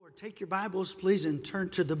Take your Bibles, please, and turn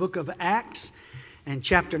to the book of Acts and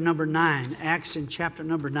chapter number 9. Acts and chapter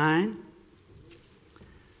number 9.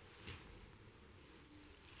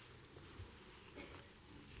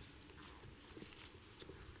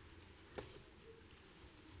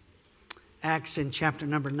 Acts in chapter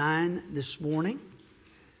number 9 this morning.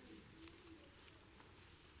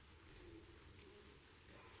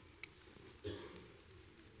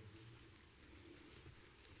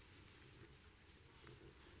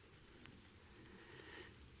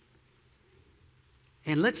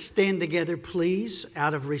 And let's stand together, please,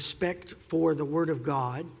 out of respect for the Word of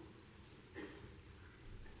God.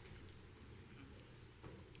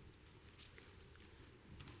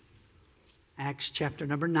 Acts chapter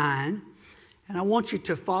number 9. And I want you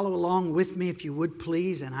to follow along with me, if you would,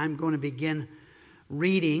 please. And I'm going to begin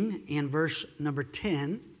reading in verse number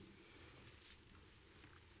 10.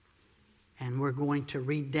 And we're going to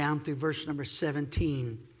read down through verse number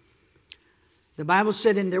 17. The Bible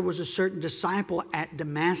said, "And there was a certain disciple at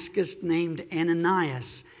Damascus named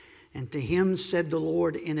Ananias. And to him said the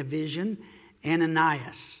Lord in a vision,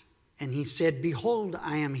 Ananias. And he said, Behold,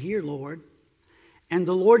 I am here, Lord. And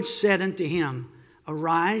the Lord said unto him,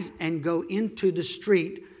 Arise and go into the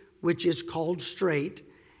street which is called Straight,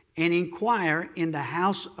 and inquire in the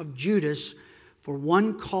house of Judas for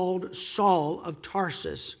one called Saul of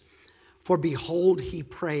Tarsus. For behold, he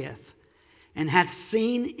prayeth, and hath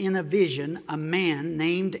seen in a vision a man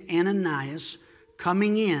named Ananias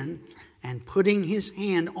coming in and putting his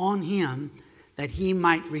hand on him that he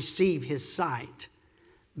might receive his sight.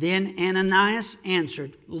 Then Ananias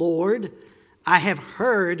answered, Lord, I have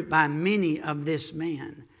heard by many of this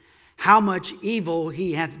man, how much evil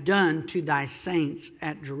he hath done to thy saints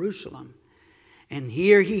at Jerusalem. And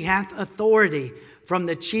here he hath authority from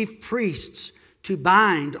the chief priests to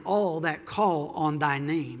bind all that call on thy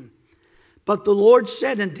name. But the Lord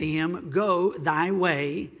said unto him, Go thy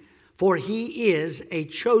way, for he is a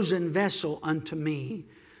chosen vessel unto me,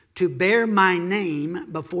 to bear my name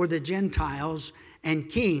before the Gentiles and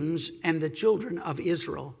kings and the children of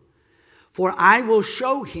Israel. For I will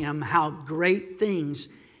show him how great things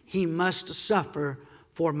he must suffer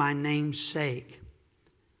for my name's sake."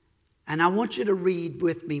 And I want you to read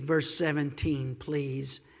with me verse 17,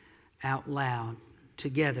 please, out loud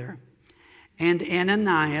together. "And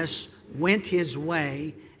Ananias went his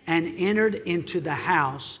way and entered into the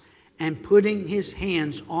house, and putting his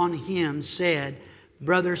hands on him said,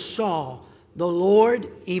 Brother Saul, the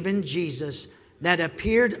Lord, even Jesus, that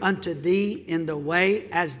appeared unto thee in the way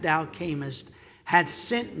as thou camest, hath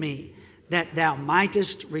sent me, that thou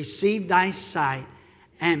mightest receive thy sight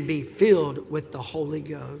and be filled with the Holy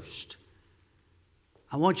Ghost."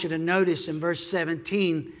 I want you to notice in verse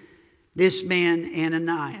 17, this man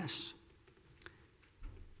Ananias.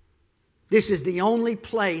 This is the only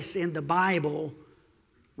place in the Bible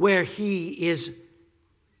where he is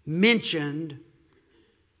mentioned,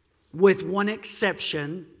 with one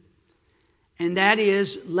exception, and that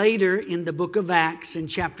is later in the book of Acts in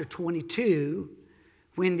chapter 22,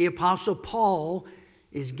 when the Apostle Paul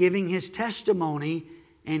is giving his testimony,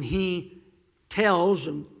 and he tells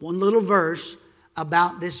one little verse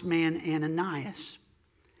about this man Ananias.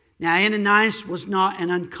 Now, Ananias was not an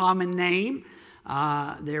uncommon name.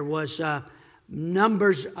 There was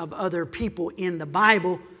numbers of other people in the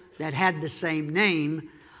Bible that had the same name,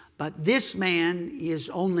 but this man is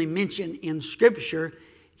only mentioned in Scripture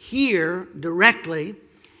here directly.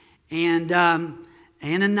 And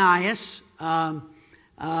Ananias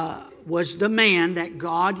was the man that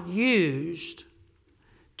God used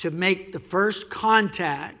to make the first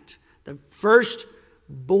contact, the first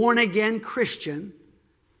born-again Christian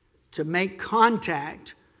to make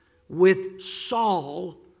contact with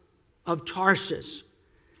Saul of Tarsus.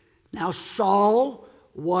 Now, Saul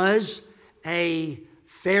was a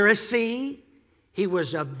Pharisee. He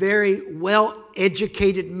was a very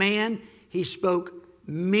well-educated man. He spoke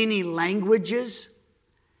many languages.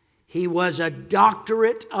 He was a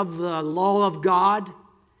doctorate of the law of God.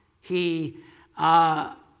 And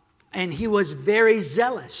he was very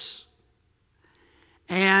zealous.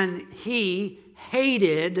 And he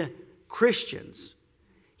hated Christians.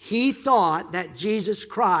 He thought that Jesus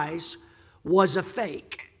Christ was a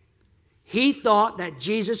fake. He thought that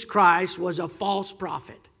Jesus Christ was a false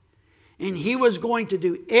prophet. And he was going to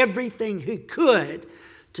do everything he could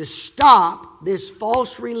to stop this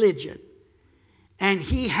false religion. And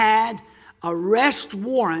he had arrest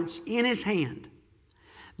warrants in his hand.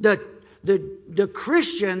 The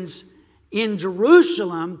Christians in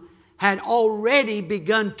Jerusalem had already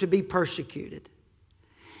begun to be persecuted.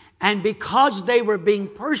 And because they were being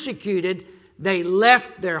persecuted, they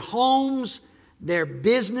left their homes, their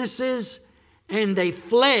businesses, and they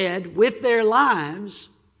fled with their lives.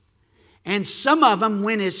 And some of them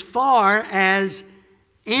went as far as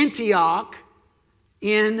Antioch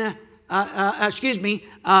in,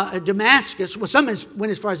 Damascus. Well, some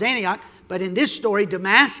went as far as Antioch, but in this story,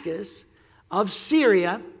 Damascus of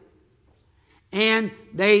Syria. And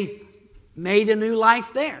they made a new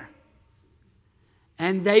life there.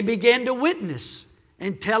 And they began to witness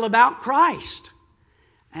and tell about Christ.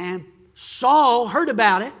 And Saul heard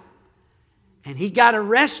about it. And he got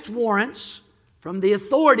arrest warrants from the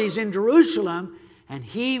authorities in Jerusalem. And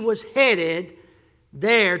he was headed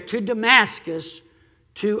there to Damascus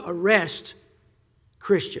to arrest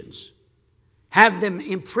Christians, have them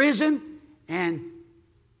imprisoned, and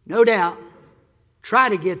no doubt try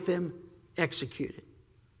to get them executed.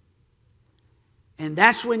 And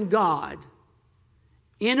that's when God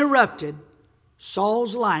interrupted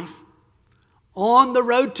Saul's life on the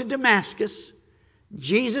road to Damascus.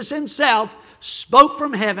 Jesus himself spoke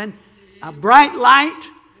from heaven, a bright light,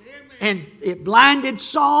 and it blinded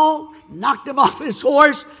Saul, knocked him off his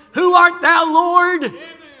horse. Who art thou, Lord? Amen.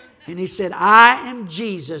 And he said, I am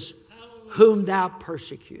Jesus, whom thou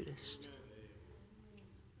persecutest.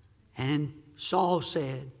 And Saul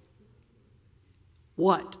said,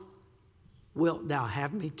 what wilt thou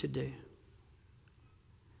have me to do?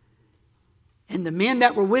 And the men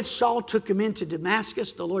that were with Saul took him into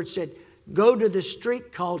Damascus. The Lord said, go to the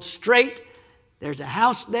street called Straight. There's a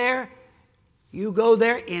house there. You go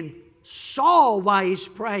there. And Saul, while he's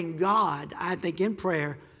praying, God, I think in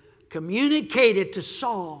prayer, communicated to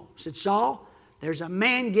Saul. Said, Saul, there's a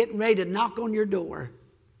man getting ready to knock on your door.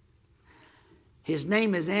 His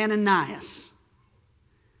name is Ananias.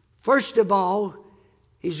 First of all,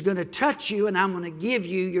 he's going to touch you and I'm going to give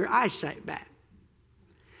you your eyesight back.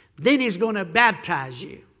 Then he's going to baptize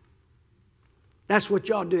you. That's what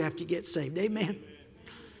y'all do after you get saved. Amen? Amen.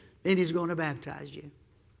 Then he's going to baptize you.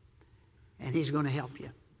 And he's going to help you.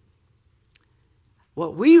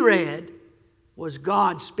 What we read was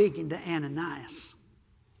God speaking to Ananias.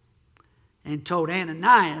 And told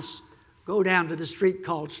Ananias, go down to the street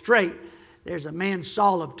called Straight. There's a man,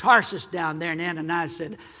 Saul of Tarsus, down there. And Ananias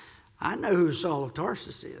said, I know who Saul of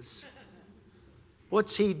Tarsus is.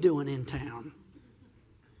 What's he doing in town?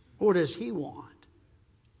 What does he want?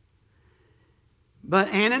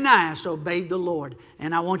 But Ananias obeyed the Lord.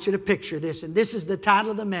 And I want you to picture this. And this is the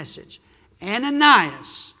title of the message.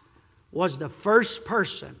 Ananias was the first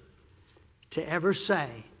person to ever say,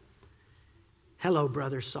 hello,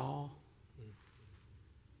 Brother Saul.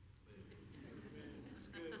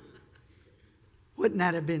 Wouldn't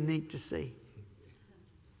that have been neat to see?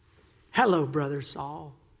 Hello, Brother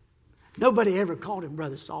Saul. Nobody ever called him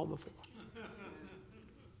Brother Saul before.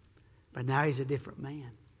 But now he's a different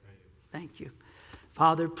man. Thank you.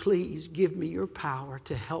 Father, please give me your power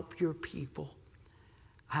to help your people.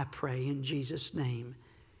 I pray in Jesus' name.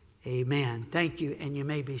 Amen. Thank you, and you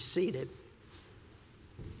may be seated.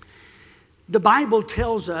 The Bible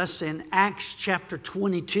tells us in Acts chapter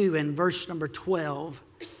 22 and verse number 12,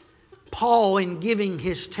 Paul, in giving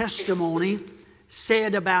his testimony,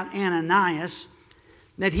 said about Ananias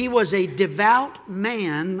that he was a devout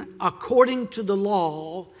man according to the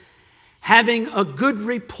law, having a good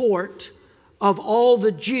report of all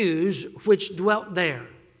the Jews which dwelt there.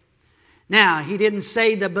 Now, he didn't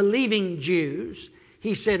say the believing Jews.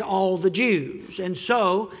 He said all the Jews. And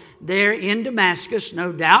so, there in Damascus,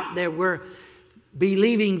 no doubt, there were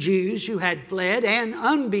believing Jews who had fled and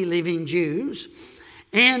unbelieving Jews.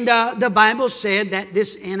 And the Bible said that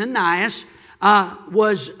this Ananias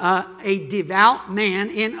was a devout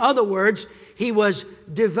man. In other words, he was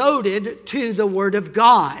devoted to the Word of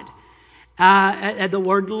God. The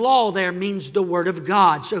word law there means the Word of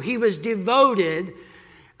God. So he was devoted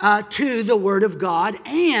to the Word of God,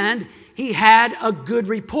 and he had a good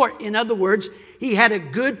report. In other words, he had a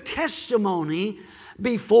good testimony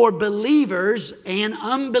before believers and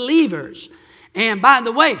unbelievers. And by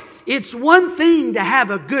the way, it's one thing to have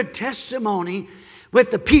a good testimony with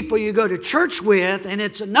the people you go to church with, and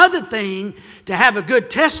it's another thing to have a good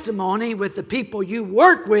testimony with the people you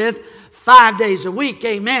work with 5 days a week.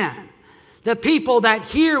 Amen. The people that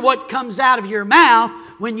hear what comes out of your mouth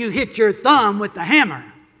when you hit your thumb with the hammer.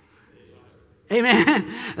 Amen.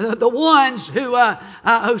 The ones who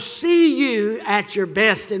see you at your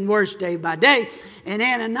best and worst day by day. And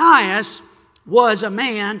Ananias was a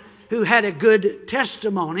man who had a good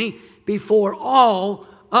testimony before all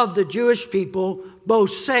of the Jewish people,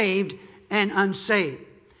 both saved and unsaved.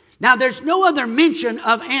 Now, there's no other mention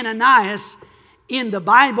of Ananias in the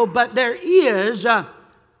Bible, but there is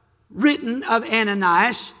written of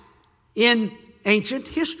Ananias in ancient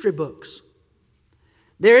history books.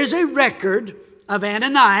 There is a record of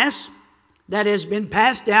Ananias that has been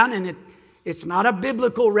passed down, and it's not a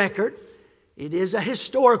biblical record. It is a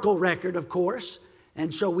historical record, of course,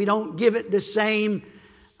 and so we don't give it the same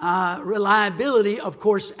reliability, of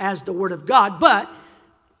course, as the Word of God. But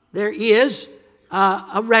there is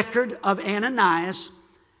a record of Ananias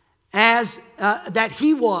as that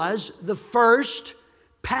he was the first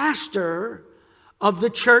pastor of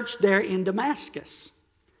the church there in Damascus.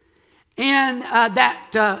 And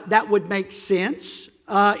that would make sense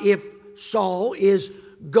if Saul is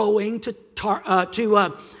going to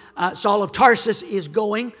Saul of Tarsus is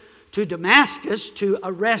going to Damascus to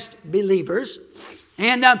arrest believers,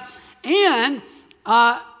 and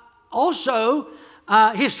also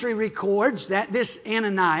history records that this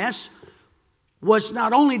Ananias was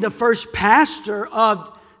not only the first pastor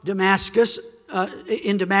of Damascus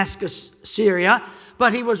in Damascus, Syria,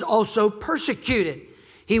 but he was also persecuted.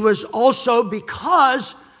 He was also,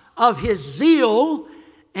 because of his zeal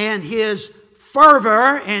and his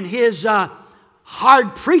fervor and his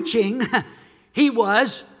hard preaching, he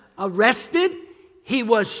was arrested. He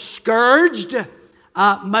was scourged,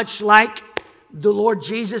 much like the Lord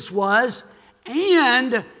Jesus was.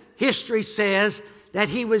 And history says that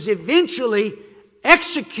he was eventually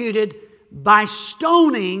executed by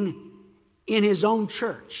stoning in his own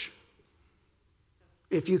church,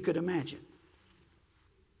 if you could imagine.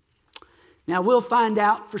 Now, we'll find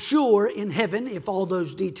out for sure in heaven if all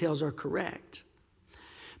those details are correct.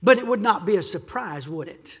 But it would not be a surprise, would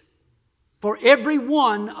it? For every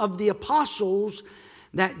one of the apostles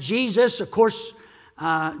that Jesus, of course,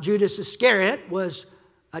 Judas Iscariot was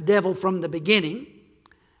a devil from the beginning,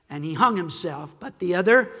 and he hung himself. But the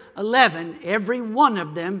other 11, every one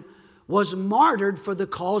of them was martyred for the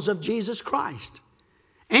cause of Jesus Christ.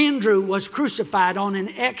 Andrew was crucified on an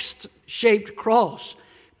X-shaped cross.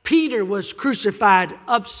 Peter was crucified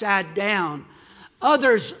upside down.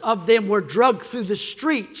 Others of them were dragged through the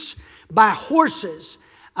streets by horses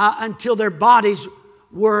until their bodies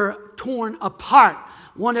were torn apart.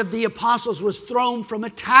 One of the apostles was thrown from a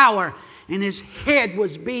tower and his head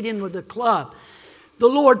was beaten with a club. The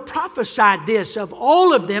Lord prophesied this of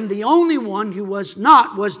all of them. The only one who was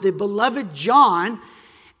not was the beloved John.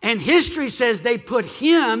 And history says they put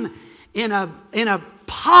him in a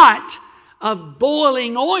pot of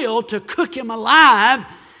boiling oil to cook him alive,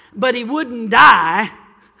 but he wouldn't die.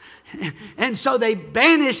 And so they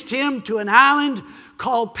banished him to an island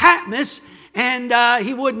called Patmos, and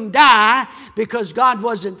he wouldn't die because God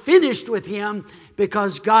wasn't finished with him,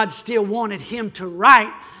 because God still wanted him to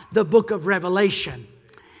write the book of Revelation.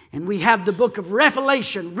 And we have the book of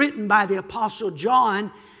Revelation written by the Apostle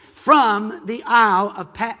John from the Isle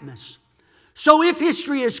of Patmos. So if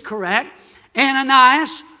history is correct,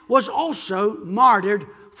 Ananias was also martyred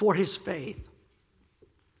for his faith.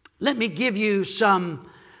 Let me give you some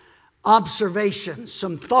observations,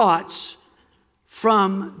 some thoughts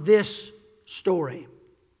from this story.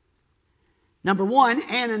 Number one,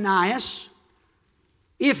 Ananias,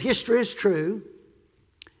 if history is true,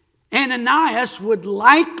 Ananias would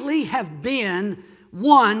likely have been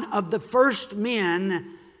one of the first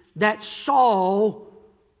men that Saul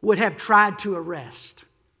would have tried to arrest.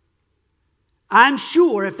 I'm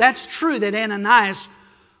sure if that's true that Ananias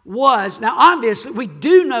was, now obviously we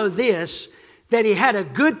do know this, that he had a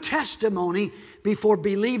good testimony before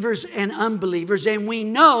believers and unbelievers, and we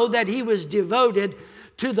know that he was devoted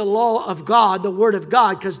to the law of God, the Word of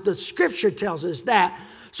God, because the Scripture tells us that.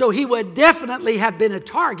 So he would definitely have been a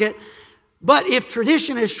target. But if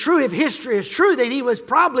tradition is true, if history is true, then he was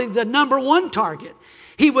probably the number one target.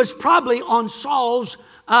 He was probably on Saul's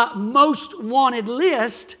most wanted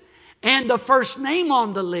list and the first name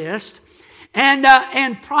on the list,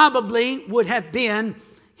 and probably would have been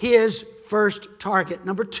his first target.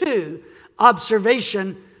 Number two,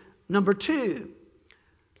 observation number two.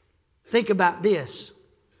 Think about this.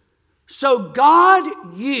 So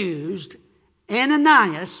God used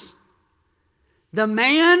Ananias, the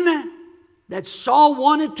man that Saul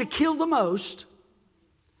wanted to kill the most.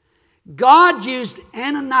 God used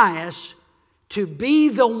Ananias to be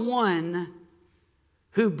the one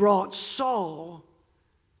who brought Saul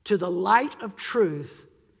to the light of truth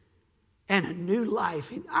and a new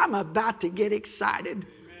life. I'm about to get excited.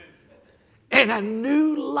 And a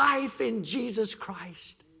new life in Jesus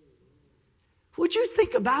Christ. Would you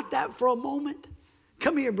think about that for a moment?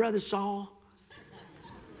 Come here, Brother Saul.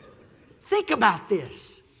 Think about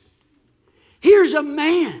this. Here's a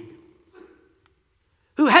man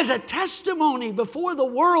who has a testimony before the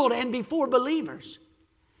world and before believers.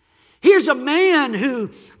 Here's a man who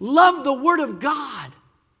loved the Word of God.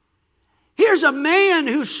 Here's a man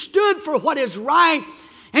who stood for what is right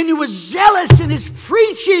And he was zealous, and his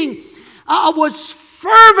preaching was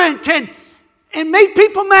fervent and made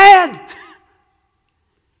people mad.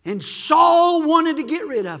 And Saul wanted to get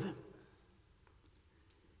rid of him.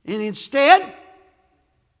 And instead,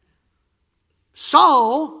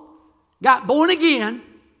 Saul got born again,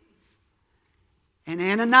 and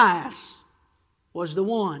Ananias was the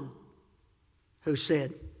one who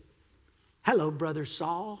said, "Hello, Brother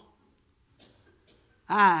Saul.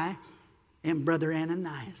 I am Brother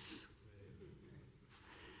Ananias."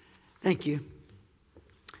 Thank you.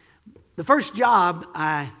 The first job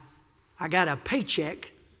I got a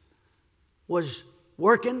paycheck was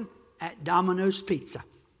working at Domino's Pizza.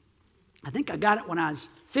 I think I got it when I was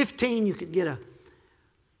 15. You could get a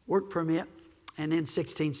work permit. And then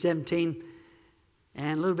 16, 17,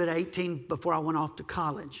 and a little bit of 18 before I went off to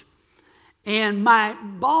college. And my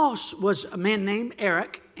boss was a man named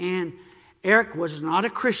Eric. And Eric was not a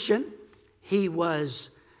Christian. He was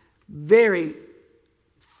very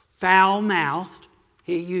foul-mouthed.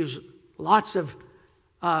 He used lots of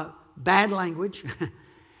bad language.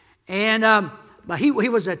 And but he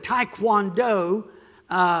was a Taekwondo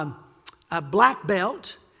a black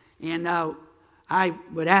belt. And I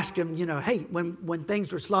would ask him, hey, when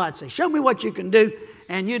things were slow, I'd say, "Show me what you can do."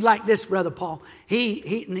 And you'd like this, Brother Paul.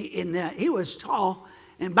 He was tall.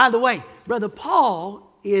 And by the way, Brother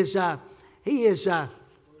Paul is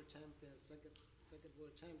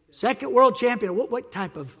second world champion. What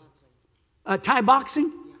type of Thai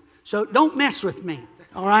boxing? So don't mess with me,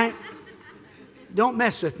 all right? Don't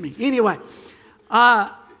mess with me. Anyway,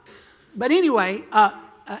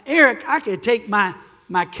 Eric, I could take my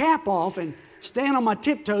cap off and stand on my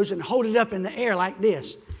tiptoes and hold it up in the air like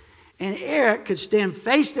this. And Eric could stand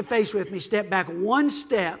face to face with me, step back one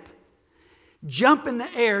step, jump in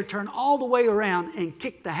the air, turn all the way around, and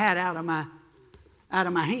kick the hat out of my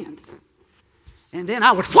hand. And then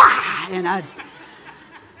I would, wah, and I'd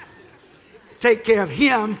take care of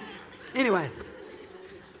him. Anyway.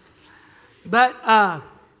 But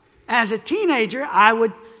as a teenager, I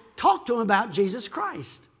would talk to him about Jesus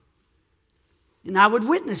Christ. And I would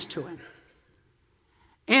witness to him.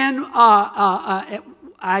 And I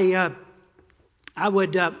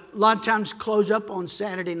would a lot of times close up on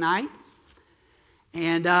Saturday night.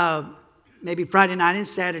 And maybe Friday night and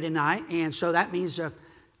Saturday night. And so that means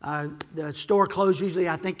the store closed usually,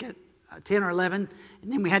 I think, at 10 or 11.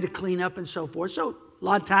 And then we had to clean up and so forth. So a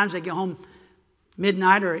lot of times I get home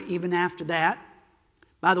midnight or even after that.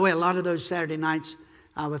 By the way, a lot of those Saturday nights,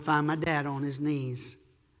 I would find my dad on his knees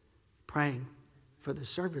praying for the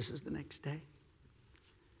services the next day.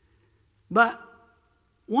 But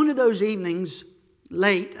one of those evenings,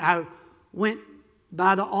 late, I went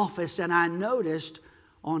by the office and I noticed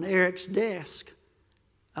on Eric's desk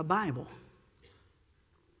a Bible.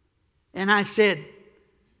 And I said,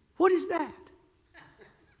 "What is that?"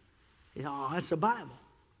 He said, "Oh, that's a Bible."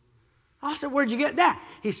 I said, "Where'd you get that?"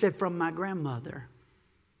 He said, "From my grandmother."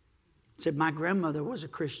 He said, "My grandmother was a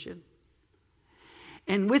Christian."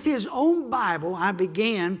 And with his own Bible, I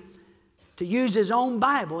began to use his own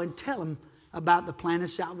Bible and tell him about the plan of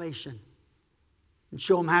salvation and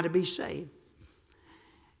show him how to be saved.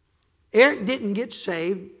 Eric didn't get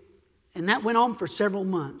saved, and that went on for several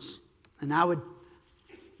months. And I would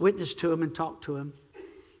witness to him and talk to him.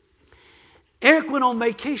 Eric went on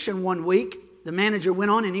vacation one week. The manager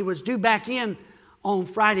went on, and he was due back in on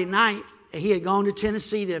Friday night. He had gone to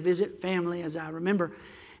Tennessee to visit family, as I remember.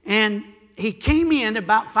 And he came in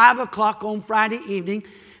about 5 o'clock on Friday evening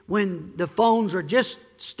when the phones were just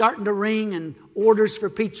starting to ring and orders for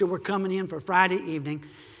pizza were coming in for Friday evening.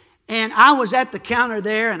 And I was at the counter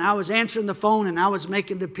there, and I was answering the phone, and I was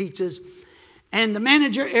making the pizzas. And the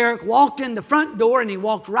manager, Eric, walked in the front door, and he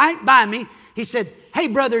walked right by me. He said, "Hey,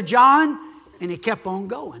 Brother John." And he kept on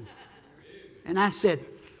going. And I said,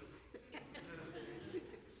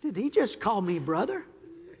 "Did he just call me brother?"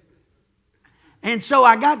 And so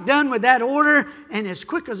I got done with that order, and as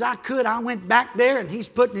quick as I could, I went back there, and he's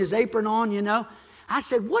putting his apron on, I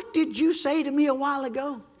said, "What did you say to me a while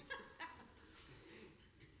ago?"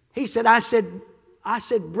 He said, I said,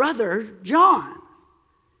 "Brother John."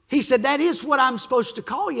 He said, "That is what I'm supposed to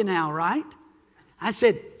call you now, right?" I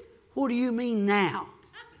said, "What do you mean now?"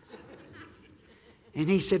 And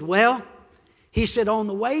he said, "Well," he said, "on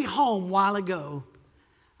the way home a while ago,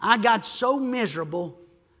 I got so miserable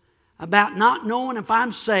about not knowing if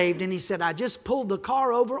I'm saved." And he said, "I just pulled the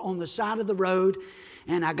car over on the side of the road,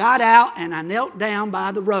 and I got out and I knelt down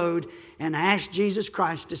by the road and I asked Jesus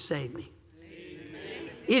Christ to save me." Amen.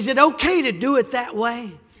 "Is it okay to do it that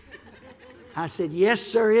way?" I said, "Yes,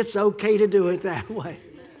 sir, it's okay to do it that way."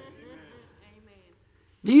 Amen.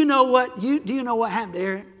 Do you know what happened to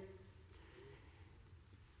Eric?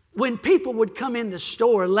 When people would come in the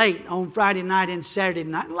store late on Friday night and Saturday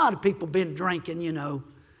night, a lot of people been drinking, you know.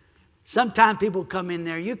 Sometimes people come in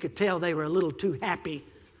there, you could tell they were a little too happy.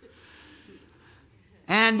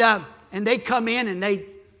 And they come in and they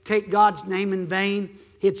take God's name in vain.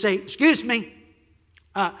 He'd say, excuse me,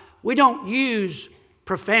 we don't use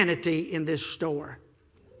profanity in this store.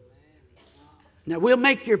 Now, we'll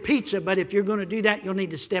make your pizza, but if you're going to do that, you'll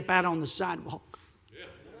need to step out on the sidewalk.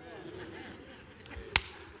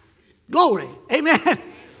 Glory. Amen.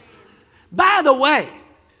 By the way,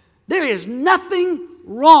 there is nothing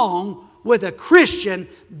wrong with a Christian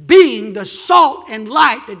being the salt and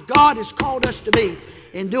light that God has called us to be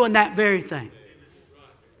in doing that very thing.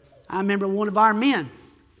 I remember one of our men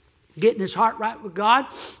getting his heart right with God.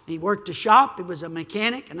 He worked a shop. He was a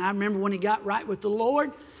mechanic. And I remember when he got right with the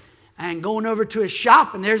Lord and going over to his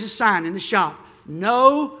shop, and there's a sign in the shop: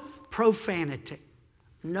 no profanity,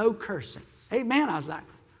 no cursing. Amen. I was like,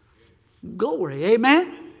 glory.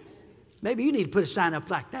 Amen. Maybe you need to put a sign up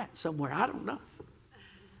like that somewhere. I don't know.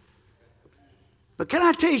 But can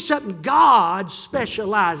I tell you something? God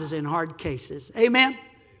specializes in hard cases. Amen.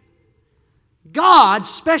 God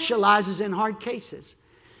specializes in hard cases.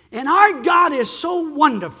 And our God is so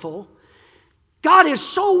wonderful. God is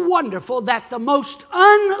so wonderful that the most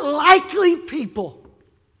unlikely people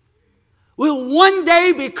will one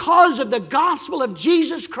day, because of the gospel of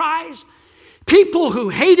Jesus Christ, people who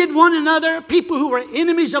hated one another, people who were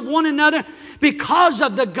enemies of one another, because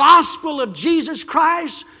of the gospel of Jesus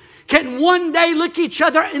Christ, can one day look each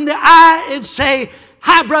other in the eye and say,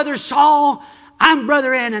 hi, Brother Saul, I'm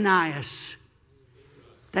Brother Ananias.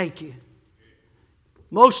 Thank you.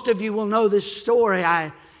 Most of you will know this story.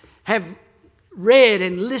 I have read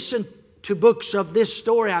and listened to books of this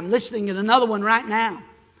story. I'm listening to another one right now.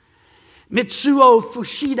 Mitsuo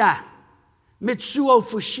Fushida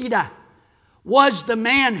was the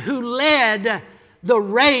man who led the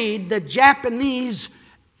raid, the Japanese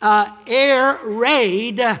air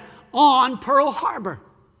raid on Pearl Harbor.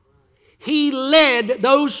 He led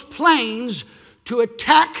those planes to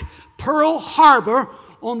attack Pearl Harbor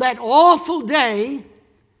on that awful day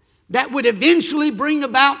that would eventually bring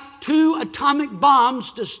about 2 atomic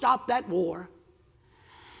bombs to stop that war.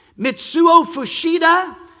 Mitsuo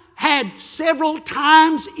Fushida had several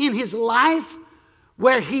times in his life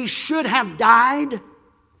where he should have died.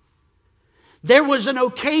 There was an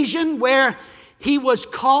occasion where he was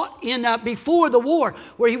caught in before the war,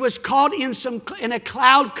 where he was caught in a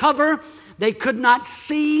cloud cover. They could not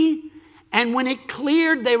see, and when it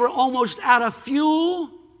cleared, they were almost out of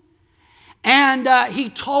fuel. And he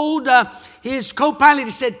told his co-pilot,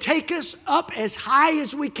 he said, take us up as high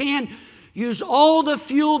as we can. Use all the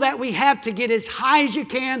fuel that we have to get as high as you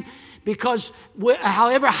can, because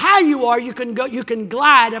however high you are, you can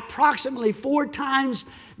glide approximately 4 times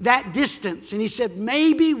that distance. And he said,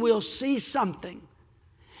 maybe we'll see something.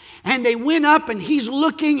 And they went up, and he's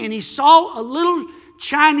looking, and he saw a little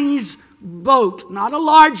Chinese boat, not a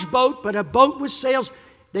large boat, but a boat with sails.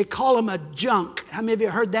 They call them a junk. How many of you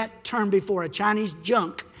heard that term before? A Chinese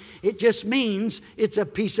junk. It just means it's a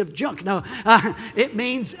piece of junk. No, it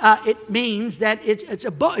means that it's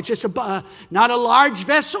a boat. It's just not a large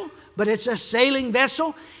vessel, but it's a sailing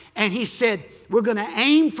vessel. And he said, we're going to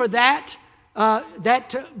aim for that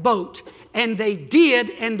boat. And they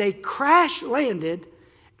did, and they crash landed,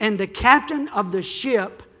 and the captain of the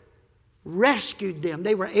ship rescued them.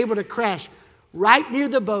 They were able to crash right near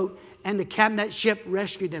the boat, and the captain of that ship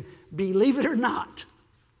rescued them. Believe it or not,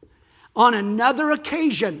 on another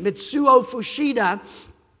occasion, Mitsuo Fushida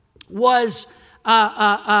was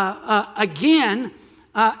again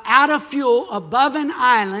out of fuel above an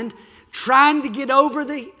island, trying to get over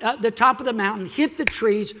the top of the mountain, hit the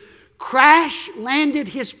trees, crash landed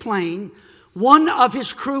his plane. One of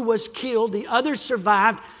his crew was killed. The other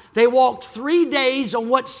survived. They walked 3 days on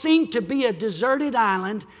what seemed to be a deserted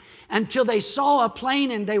island until they saw a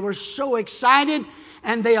plane, and they were so excited,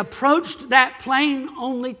 and they approached that plane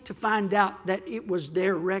only to find out that it was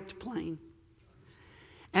their wrecked plane.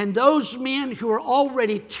 And those men who were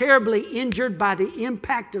already terribly injured by the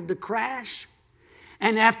impact of the crash,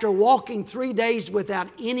 and after walking 3 days without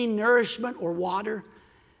any nourishment or water,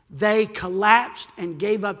 they collapsed and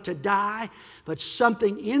gave up to die. But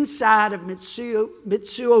something inside of Mitsuo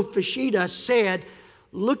Fushida said,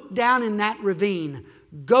 look down in that ravine.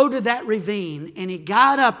 Go to that ravine. And he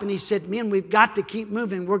got up and he said, men, we've got to keep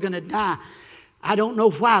moving. We're going to die. I don't know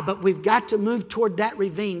why, but we've got to move toward that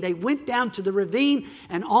ravine. They went down to the ravine,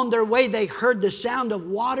 and on their way they heard the sound of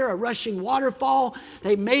water, a rushing waterfall.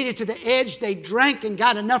 They made it to the edge. They drank and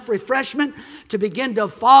got enough refreshment to begin to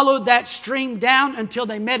follow that stream down until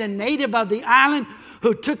they met a native of the island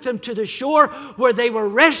who took them to the shore, where they were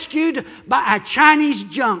rescued by a Chinese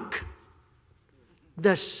junk.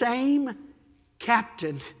 The same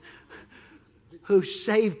captain who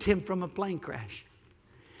saved him from a plane crash.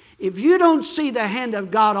 If you don't see the hand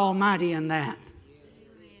of God Almighty in that,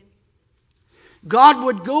 God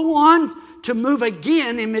would go on to move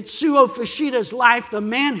again in Mitsuo Fushida's life, the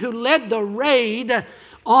man who led the raid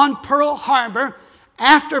on Pearl Harbor.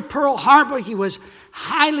 After Pearl Harbor, he was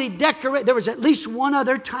highly decorated. There was at least one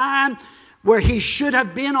other time where he should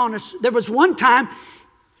have been on a... There was one time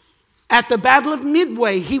at the Battle of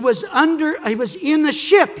Midway, he was in a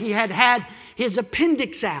ship. He had his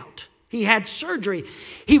appendix out. He had surgery.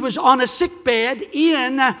 He was on a sick bed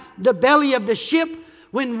in the belly of the ship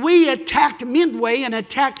when we attacked Midway and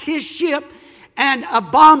attacked his ship, and a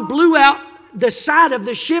bomb blew out the side of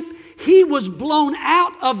the ship. He was blown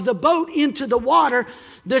out of the boat into the water.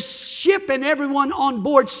 The ship and everyone on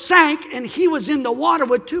board sank, and he was in the water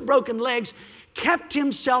with 2 broken legs, kept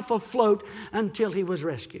himself afloat until he was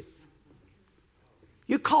rescued.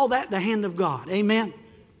 You call that the hand of God. Amen.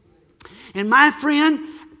 And my friend,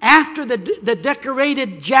 after the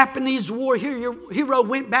decorated Japanese war hero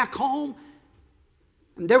went back home,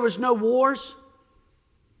 and there was no wars,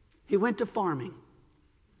 he went to farming.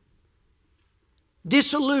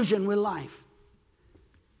 Disillusioned with life.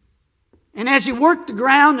 And as he worked the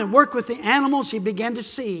ground and worked with the animals, he began to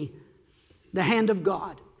see the hand of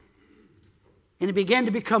God. And he began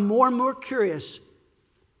to become more and more curious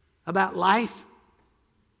about life.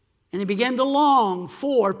 And he began to long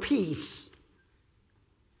for peace.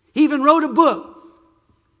 He even wrote a book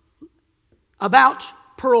about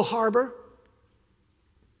Pearl Harbor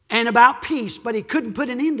and about peace, but he couldn't put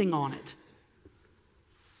an ending on it.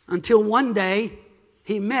 Until one day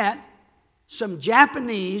he met some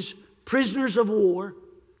Japanese prisoners of war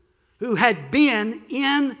who had been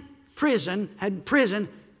in prison,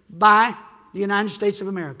 by the United States of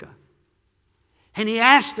America. And he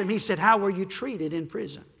asked them, he said, "How were you treated in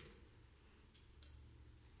prison?"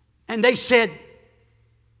 And they said,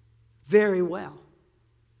 "Very well."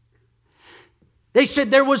 They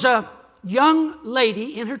said there was a young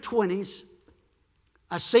lady in her 20s,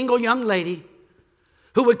 a single young lady,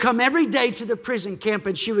 who would come every day to the prison camp,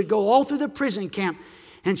 and she would go all through the prison camp,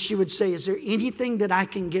 and she would say, "Is there anything that I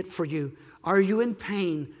can get for you? Are you in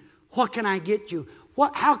pain? What can I get you?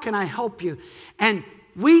 How can I help you?" And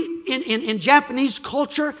we, in Japanese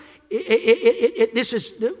culture,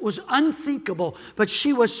 it was unthinkable, but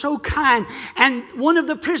she was so kind. And one of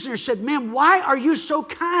the prisoners said, "Ma'am, why are you so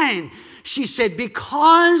kind?" She said,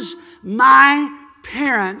 "Because my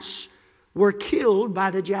parents were killed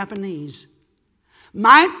by the Japanese.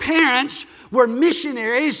 My parents were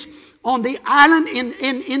missionaries on the island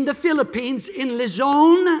in the Philippines, in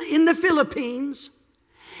Luzon, in the Philippines.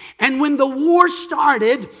 And when the war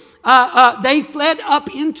started, they fled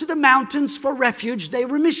up into the mountains for refuge. They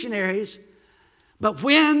were missionaries. But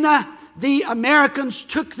when the Americans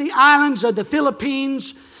took the islands of the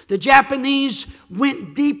Philippines, the Japanese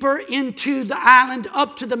went deeper into the island,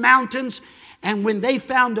 up to the mountains. And when they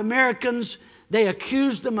found Americans, they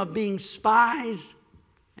accused them of being spies,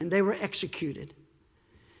 and they were executed."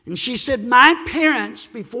 And she said, "My parents,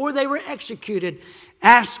 before they were executed,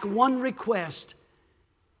 asked one request.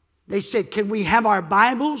 They said, 'Can we have our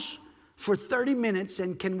Bibles for 30 minutes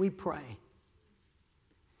and can we pray?'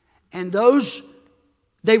 And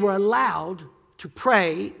they were allowed to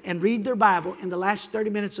pray and read their Bible in the last 30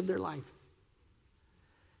 minutes of their life.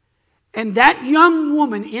 And that young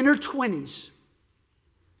woman in her 20s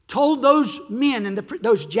told those men and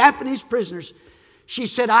those Japanese prisoners, she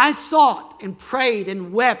said, "I thought and prayed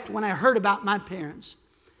and wept when I heard about my parents."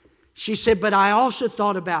 She said, "But I also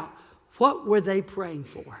thought about what were they praying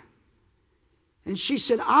for?" And she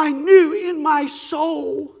said, "I knew in my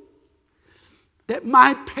soul that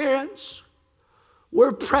my parents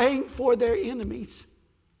were praying for their enemies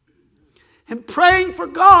and praying for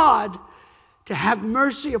God to have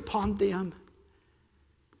mercy upon them."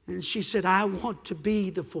 And she said, "I want to be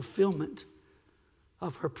the fulfillment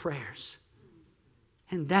of her prayers.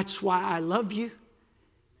 And that's why I love you,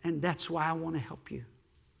 and that's why I want to help you."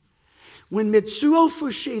 When Mitsuo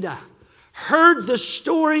Fushida heard the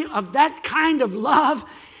story of that kind of love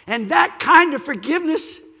and that kind of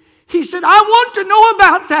forgiveness, he said, "I want to know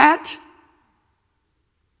about that."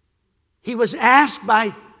 He was asked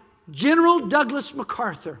by General Douglas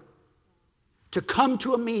MacArthur to come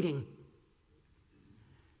to a meeting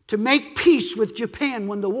to make peace with Japan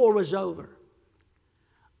when the war was over.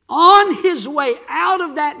 On his way out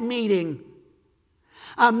of that meeting,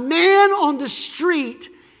 a man on the street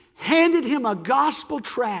handed him a gospel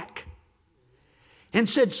tract and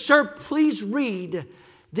said, "Sir, please read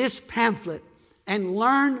this pamphlet and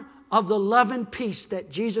learn of the love and peace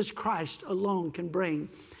that Jesus Christ alone can bring."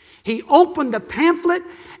 He opened the pamphlet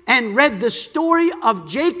and read the story of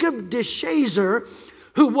Jacob DeShazer,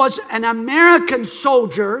 who was an American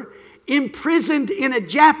soldier imprisoned in a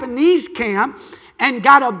Japanese camp, and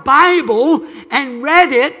got a Bible and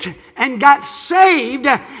read it and got saved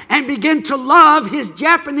and began to love his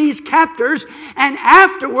Japanese captors, and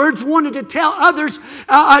afterwards wanted to tell others,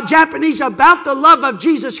 Japanese, about the love of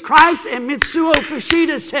Jesus Christ. And Mitsuo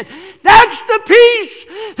Fushida said, "That's the peace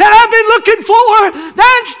that I've been looking for.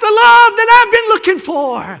 That's the love that I've been looking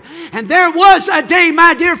for." And there was a day,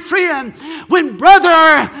 my dear friend, when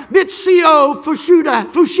Brother Mitsuo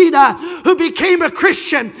Fushida, who became a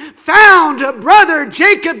Christian, found Brother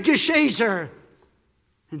Jacob DeShazer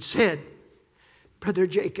and said, "Brother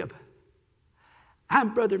Jacob,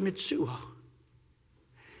 I'm Brother Mitsuo."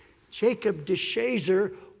 Jacob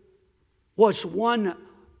DeShazer was one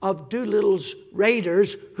of Doolittle's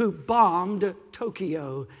raiders who bombed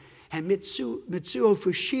Tokyo. And Mitsuo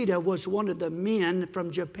Fushida was one of the men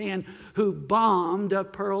from Japan who bombed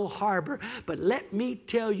Pearl Harbor. But let me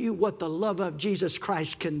tell you what the love of Jesus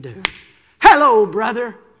Christ can do. Hello,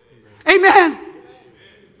 brother. Amen.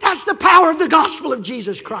 That's the power of the gospel of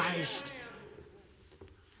Jesus Christ.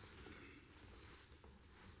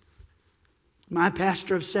 My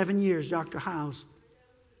pastor of 7 years, Dr. Howes.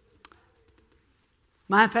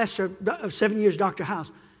 My pastor of 7 years, Dr.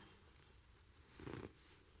 Howes.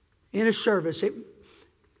 In a service,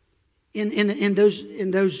 in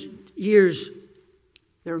those years,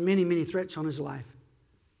 there were many, many threats on his life.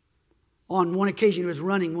 On one occasion, he was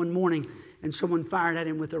running one morning, and someone fired at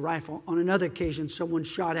him with a rifle. On another occasion, someone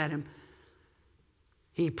shot at him.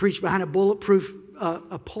 He preached behind a bulletproof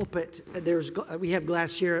pulpit. We have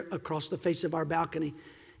glass here across the face of our balcony.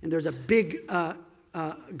 And there's a big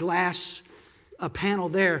glass panel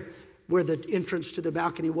there where the entrance to the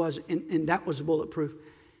balcony was. And that was bulletproof.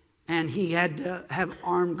 And he had to have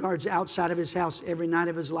armed guards outside of his house every night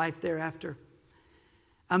of his life thereafter.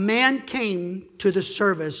 A man came to the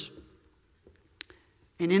service,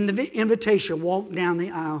 and in the invitation walked down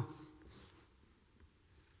the aisle.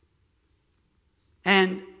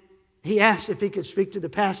 And he asked if he could speak to the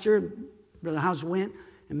pastor. Brother House went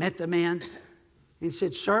and met the man and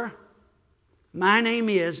said, "Sir, my name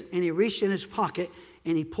is," and he reached in his pocket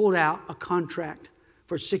and he pulled out a contract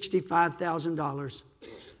for $65,000.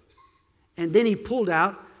 And then he pulled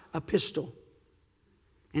out a pistol.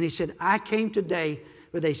 And he said, "I came today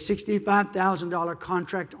with a $65,000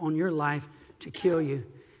 contract on your life to kill you."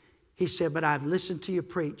 He said, "But I've listened to you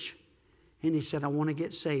preach." And he said, "I want to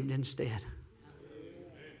get saved instead."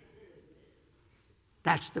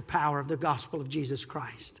 That's the power of the gospel of Jesus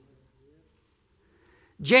Christ.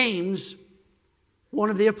 James, one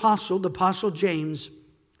of the apostle James,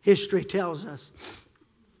 history tells us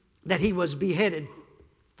that he was beheaded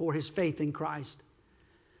for his faith in Christ.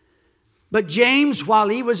 But James, while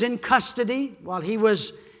he was in custody, while he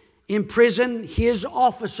was in prison, his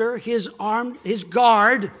officer, his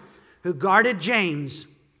guard, who guarded James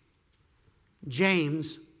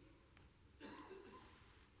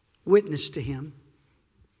witnessed to him.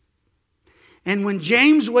 And when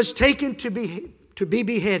James was taken to be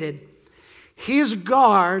beheaded, his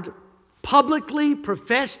guard publicly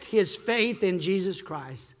professed his faith in Jesus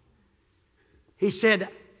Christ. He said,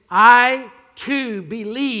 "I too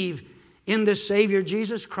believe in the Savior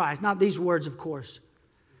Jesus Christ." Not these words, of course.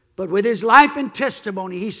 But with his life and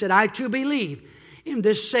testimony, he said, "I too believe in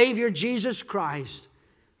the Savior Jesus Christ."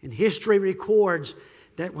 And history records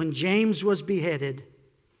that when James was beheaded,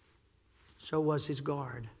 so was his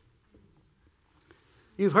guard.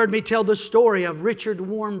 You've heard me tell the story of Richard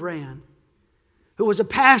Warmbrand, who was a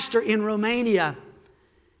pastor in Romania.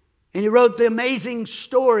 And he wrote the amazing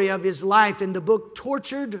story of his life in the book,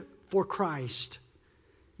 Tortured for Christ.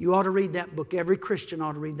 You ought to read that book. Every Christian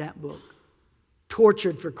ought to read that book.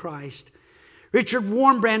 Tortured for Christ. Richard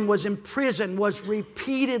Warmbrand was in prison, was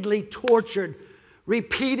repeatedly tortured,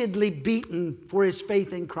 repeatedly beaten for his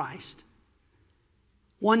faith in Christ.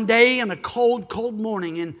 One day, in a cold, cold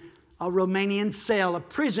morning in a Romanian cell, a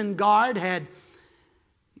prison guard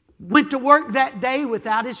went to work that day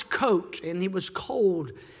without his coat, and he was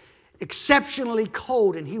cold, exceptionally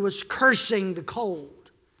cold, and he was cursing the cold.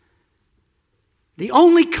 The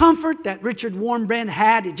only comfort that Richard Warmbrand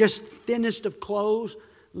had, just thinnest of clothes,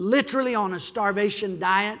 literally on a starvation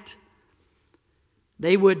diet.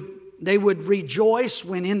 They would rejoice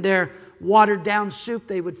when in their watered down soup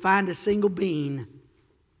they would find a single bean.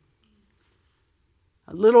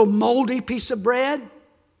 A little moldy piece of bread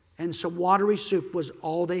and some watery soup was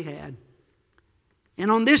all they had.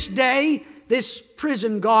 And on this day, this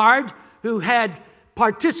prison guard who had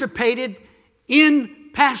participated in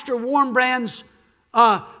Pastor Warmbrand's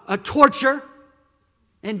torture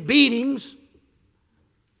and beatings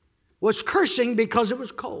was cursing because it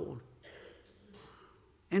was cold.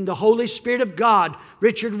 And the Holy Spirit of God,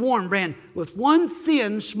 Richard Warmbrand, with one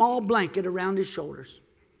thin, small blanket around his shoulders.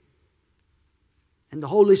 And the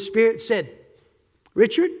Holy Spirit said,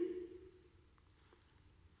 Richard,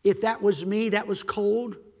 if that was me, that was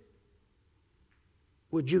cold,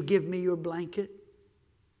 would you give me your blanket?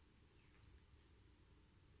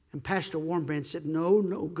 And Pastor Warmbrand said, no,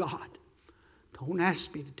 God, don't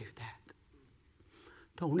ask me to do that.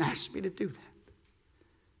 Don't ask me to do that.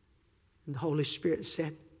 And the Holy Spirit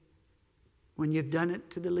said, when you've done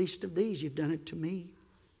it to the least of these, you've done it to me.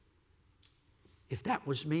 If that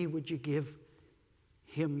was me, would you give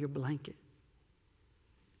him your blanket?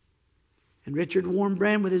 And Richard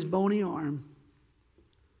Warmbrand, with his bony arm,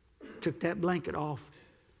 took that blanket off,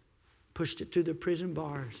 pushed it through the prison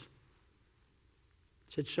bars.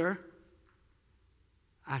 Said, sir,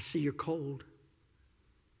 I see you're cold.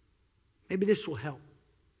 Maybe this will help.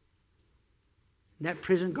 And that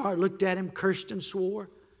prison guard looked at him, cursed and swore,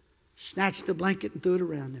 snatched the blanket and threw it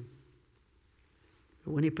around him.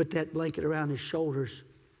 But when he put that blanket around his shoulders,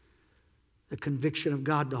 the conviction of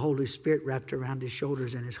God, the Holy Spirit, wrapped around his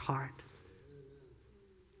shoulders and his heart.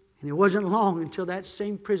 And it wasn't long until that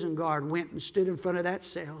same prison guard went and stood in front of that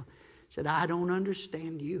cell, said, I don't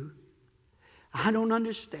understand you. I don't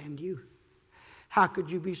understand you. How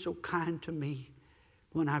could you be so kind to me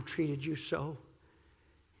when I've treated you so?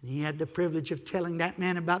 And he had the privilege of telling that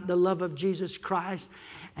man about the love of Jesus Christ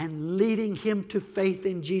and leading him to faith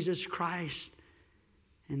in Jesus Christ.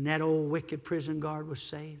 And that old wicked prison guard was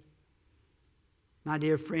saved. My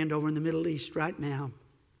dear friend, over in the Middle East right now,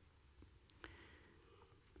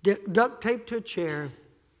 duct taped to a chair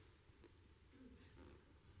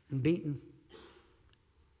and beaten.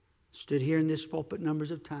 Stood here in this pulpit numbers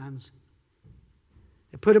of times.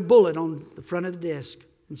 They put a bullet on the front of the desk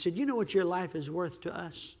and said, you know what your life is worth to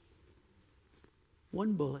us?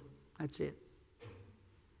 One bullet. That's it.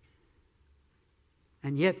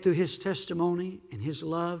 And yet through his testimony and his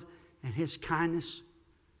love and his kindness,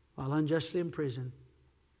 while unjustly in prison,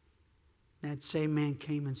 that same man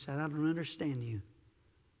came and said, I don't understand you.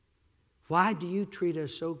 Why do you treat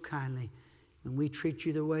us so kindly when we treat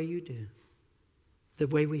you the way you do? The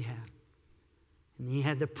way we have. And he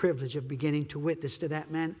had the privilege of beginning to witness to that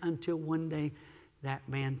man until one day that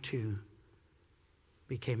man too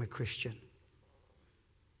became a Christian.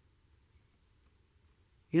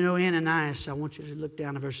 You know, Ananias, I want you to look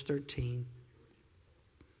down at verse 13.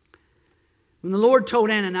 When the Lord told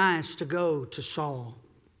Ananias to go to Saul,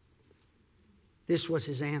 this was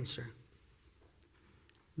his answer.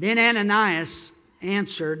 Then Ananias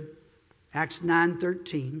answered, Acts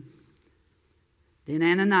 9:13. Then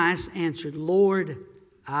Ananias answered, Lord,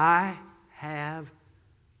 I have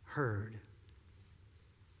heard.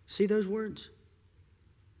 See those words?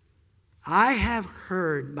 I have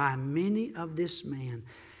heard by many of this man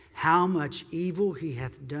how much evil he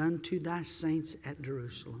hath done to thy saints at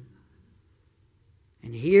Jerusalem.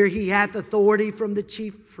 And here he hath authority from the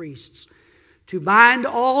chief priests to bind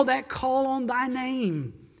all that call on thy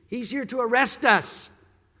name. He's here to arrest us.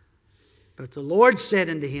 But the Lord said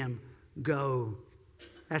unto him, go.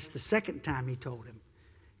 That's the second time he told him.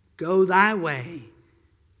 Go thy way.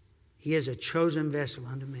 He is a chosen vessel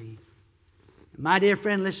unto me. My dear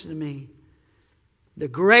friend, listen to me. The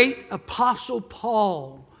great apostle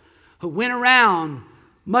Paul, who went around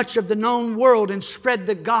much of the known world and spread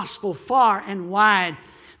the gospel far and wide,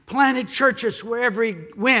 planted churches wherever he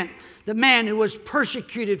went. The man who was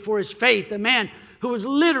persecuted for his faith, the man who was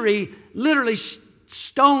literally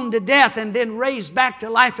stoned to death and then raised back to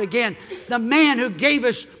life again. The man who gave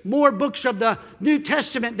us more books of the New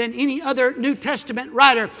Testament than any other New Testament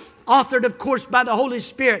writer, authored, of course, by the Holy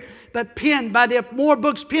Spirit, but more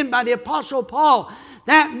books penned by the Apostle Paul.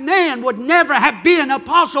 That man would never have been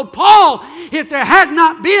Apostle Paul if there had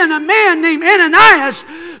not been a man named Ananias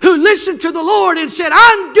who listened to the Lord and said,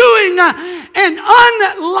 I'm doing an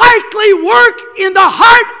unlikely work in the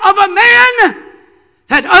heart of a man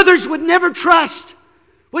that others would never trust,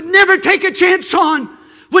 would never take a chance on,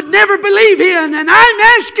 would never believe in. And I'm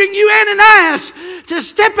asking you, Ananias, to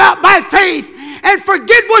step out by faith and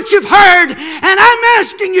forget what you've heard. And I'm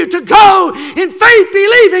asking you to go in faith,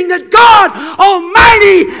 believing that God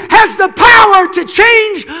Almighty has the power to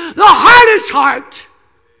change the hardest heart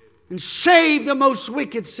and save the most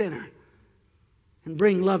wicked sinner and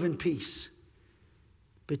bring love and peace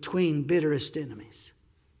between bitterest enemies.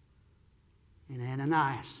 And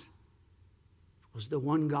Ananias was the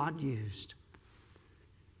one God used,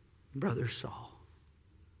 Brother Saul.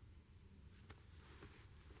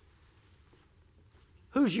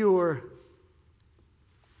 Who's your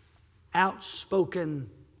outspoken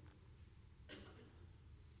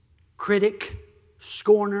critic,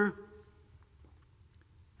 scorner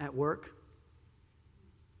at work?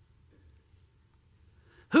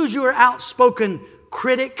 Who's your outspoken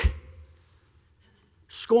critic,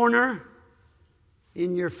 scorner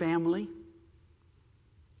in your family,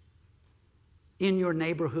 in your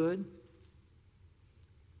neighborhood?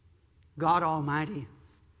 God Almighty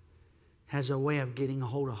has a way of getting a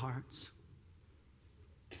hold of hearts.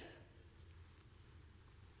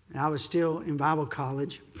 And I was still in Bible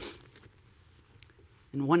college,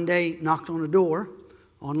 and one day knocked on a door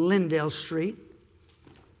on Lindale Street,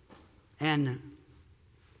 and a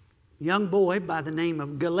young boy by the name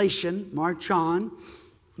of Galatian Marchon,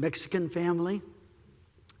 Mexican family,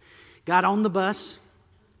 got on the bus,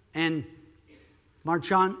 and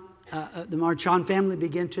the Marchon family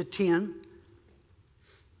began to attend.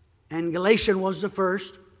 And Galatian was the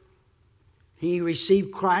first. He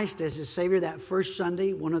received Christ as his Savior that first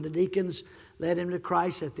Sunday. One of the deacons led him to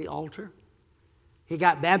Christ at the altar. He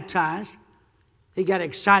got baptized. He got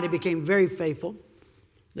excited, became very faithful.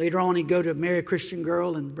 Later on, he'd go to marry a Christian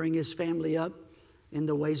girl and bring his family up in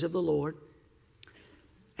the ways of the Lord.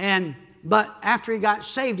 But after he got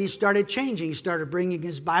saved, he started changing. He started bringing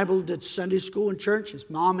his Bible to Sunday school and church. His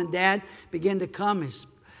mom and dad began to come.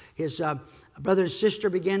 His brother and sister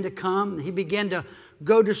began to come. He began to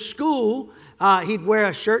go to school. He'd wear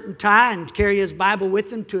a shirt and tie and carry his Bible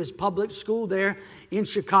with him to his public school there in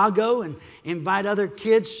Chicago and invite other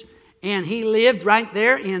kids. And he lived right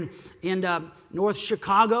there in North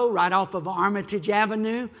Chicago, right off of Armitage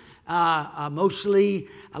Avenue. Mostly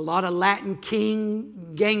a lot of Latin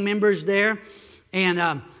King gang members there.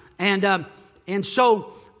 And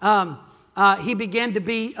so he began to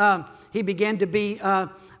be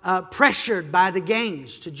pressured by the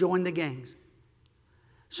gangs to join the gangs.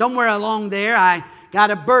 Somewhere along there, I got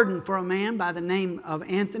a burden for a man by the name of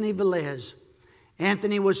Anthony Velez.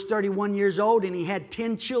 Anthony was 31 years old and he had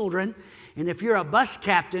 10 children. And if you're a bus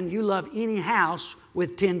captain, you love any house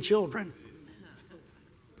with 10 children.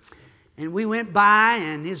 And we went by,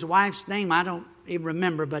 and his wife's name, I don't even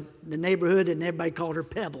remember, but the neighborhood and everybody called her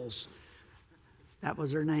Pebbles. That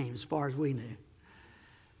was her name as far as we knew.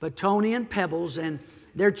 But Tony and Pebbles, and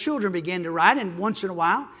their children began to ride, and once in a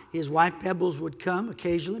while, his wife Pebbles would come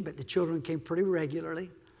occasionally, but the children came pretty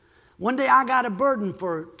regularly. One day I got a burden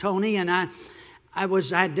for Tony, and I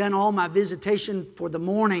had done all my visitation for the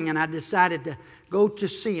morning, and I decided to go to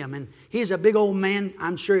see him. And he's a big old man.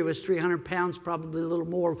 I'm sure he was 300 pounds, probably a little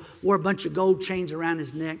more. Wore a bunch of gold chains around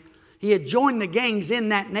his neck. He had joined the gangs in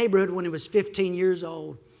that neighborhood when he was 15 years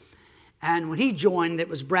old. And when he joined, it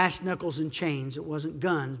was brass knuckles and chains. It wasn't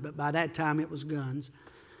guns, but by that time it was guns.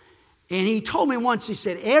 And he told me once, he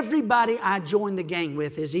said, everybody I joined the gang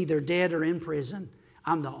with is either dead or in prison.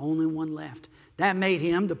 I'm the only one left. That made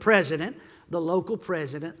him the president, the local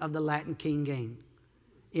president of the Latin King gang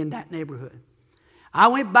in that neighborhood. I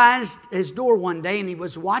went by his door one day, and he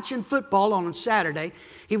was watching football on a Saturday.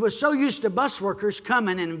 He was so used to bus workers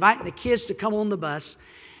coming and inviting the kids to come on the bus.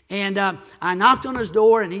 And I knocked on his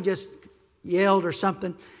door, and he just yelled or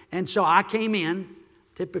something. And so I came in.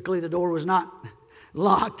 Typically, the door was not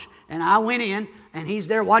locked. And I went in, and he's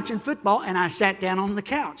there watching football, and I sat down on the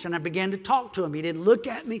couch, and I began to talk to him. He didn't look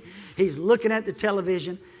at me. He's looking at the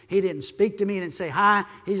television. He didn't speak to me. He didn't say hi.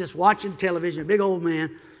 He's just watching television, a big old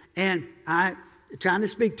man. And I trying to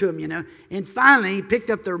speak to him, you know. And finally, he picked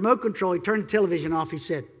up the remote control. He turned the television off. He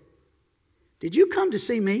said, "Did you come to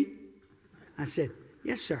see me?" I said,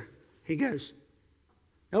 "Yes, sir." He goes,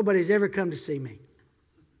 "Nobody's ever come to see me.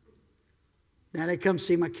 Now they come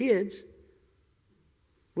see my kids.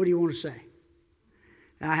 What do you want to say?"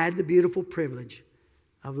 I had the beautiful privilege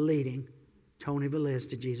of leading Tony Velez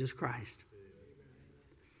to Jesus Christ.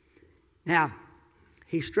 Now,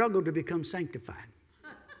 he struggled to become sanctified.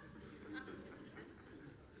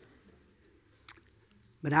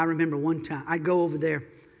 But I remember one time, I'd go over there.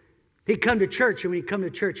 He'd come to church, and when he'd come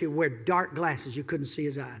to church, he'd wear dark glasses. You couldn't see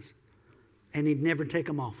his eyes. And he'd never take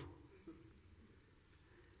them off.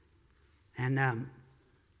 And I'd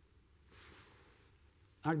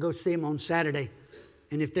go see him on Saturday.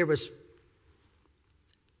 And if there was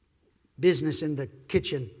business in the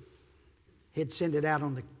kitchen. He'd send it out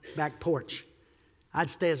on the back porch. I'd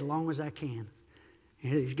stay as long as I can.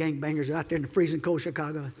 And these gangbangers are out there in the freezing cold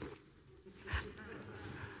Chicago.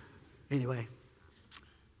 Anyway,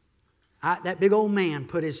 that big old man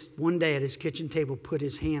one day at his kitchen table, put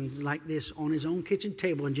his hand like this on his own kitchen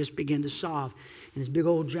table and just began to sob. And his big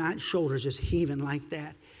old giant shoulders just heaving like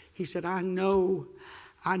that. He said, I know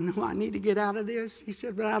I need to get out of this. He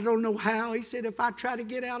said, but I don't know how. He said, if I try to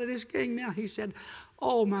get out of this gang now, he said,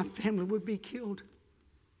 all my family would be killed.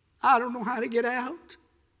 I don't know how to get out.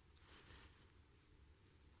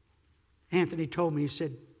 Anthony told me, he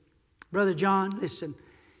said, Brother John, listen,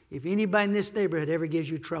 if anybody in this neighborhood ever gives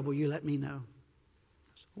you trouble, you let me know.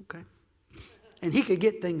 I said, okay. And he could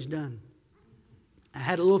get things done. I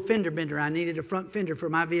had a little fender bender. I needed a front fender for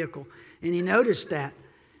my vehicle. And he noticed that.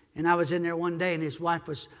 And I was in there one day and his wife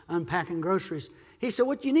was unpacking groceries. He said,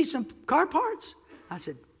 what, you need some car parts? I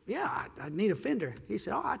said, yeah, I need a fender. He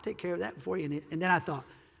said, oh, I'll take care of that for you. And then I thought,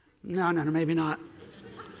 no, maybe not.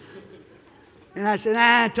 And I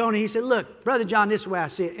said, Tony. He said, look, Brother John, this is the way I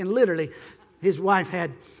see it. And literally, his wife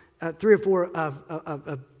had 3 or 4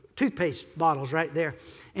 of toothpaste bottles right there.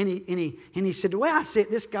 And he said, the way I see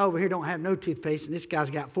it, this guy over here don't have no toothpaste, and this guy's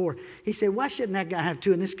got 4. He said, why shouldn't that guy have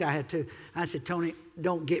 2 and this guy had 2? I said, Tony,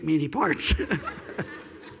 don't get me any parts.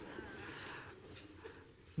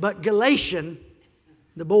 But Galatian,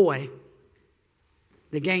 the boy,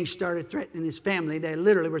 the gang started threatening his family. They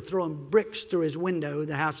literally were throwing bricks through his window,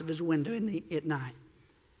 the house of his window at night.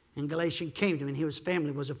 And Galatian came to him, and his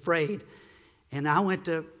family was afraid. And I went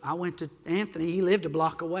to Anthony. He lived a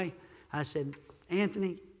block away. I said,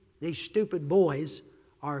 Anthony, these stupid boys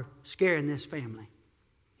are scaring this family.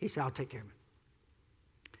 He said, I'll take care of it.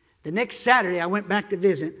 The next Saturday, I went back to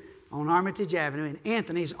visit on Armitage Avenue, and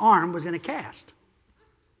Anthony's arm was in a cast.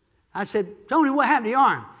 I said, Tony, what happened to your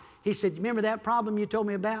arm? He said, remember that problem you told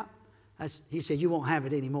me about? He said, you won't have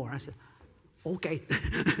it anymore. I said, okay.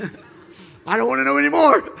 I don't want to know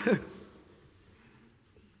anymore.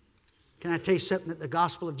 Can I tell you something that the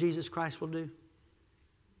gospel of Jesus Christ will do?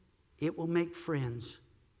 It will make friends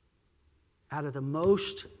out of the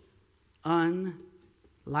most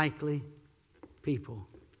unlikely people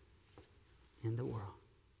in the world.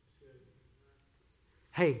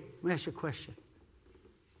 Hey, let me ask you a question.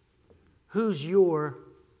 Who's your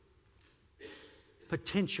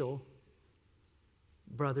potential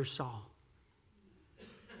brother Saul?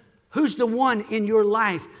 Who's the one in your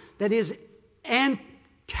life that is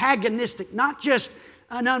antagonistic, not just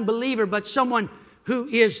an unbeliever, but someone who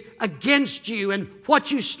is against you and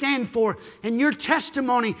what you stand for and your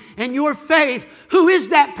testimony and your faith? Who is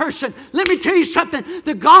that person? Let me tell you something.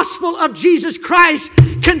 The gospel of Jesus Christ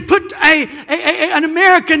can put an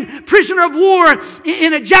American prisoner of war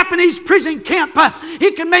in a Japanese prison camp.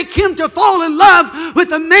 It can make him to fall in love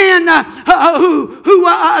with a man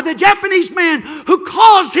the Japanese man who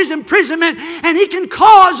caused his imprisonment, and he can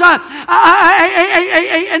cause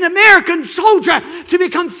an American soldier to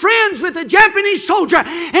become friends with a Japanese soldier,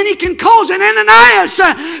 and he can cause an Ananias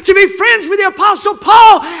to be friends with the Apostle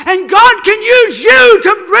Paul, and God can use you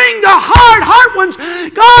to bring the hard ones.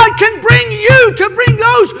 God can bring you to bring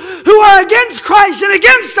those who are against Christ and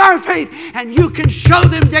against our faith, and you can show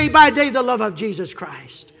them day by day the love of Jesus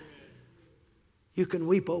Christ. You can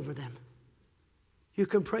weep over them. You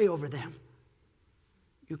can pray over them.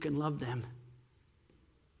 You can love them.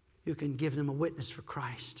 You can give them a witness for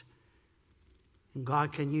Christ. And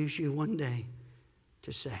God can use you one day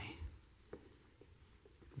to say,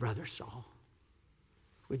 Brother Saul.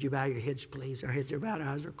 Would you bow your heads, please? Our heads are bowed, our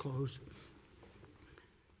eyes are closed.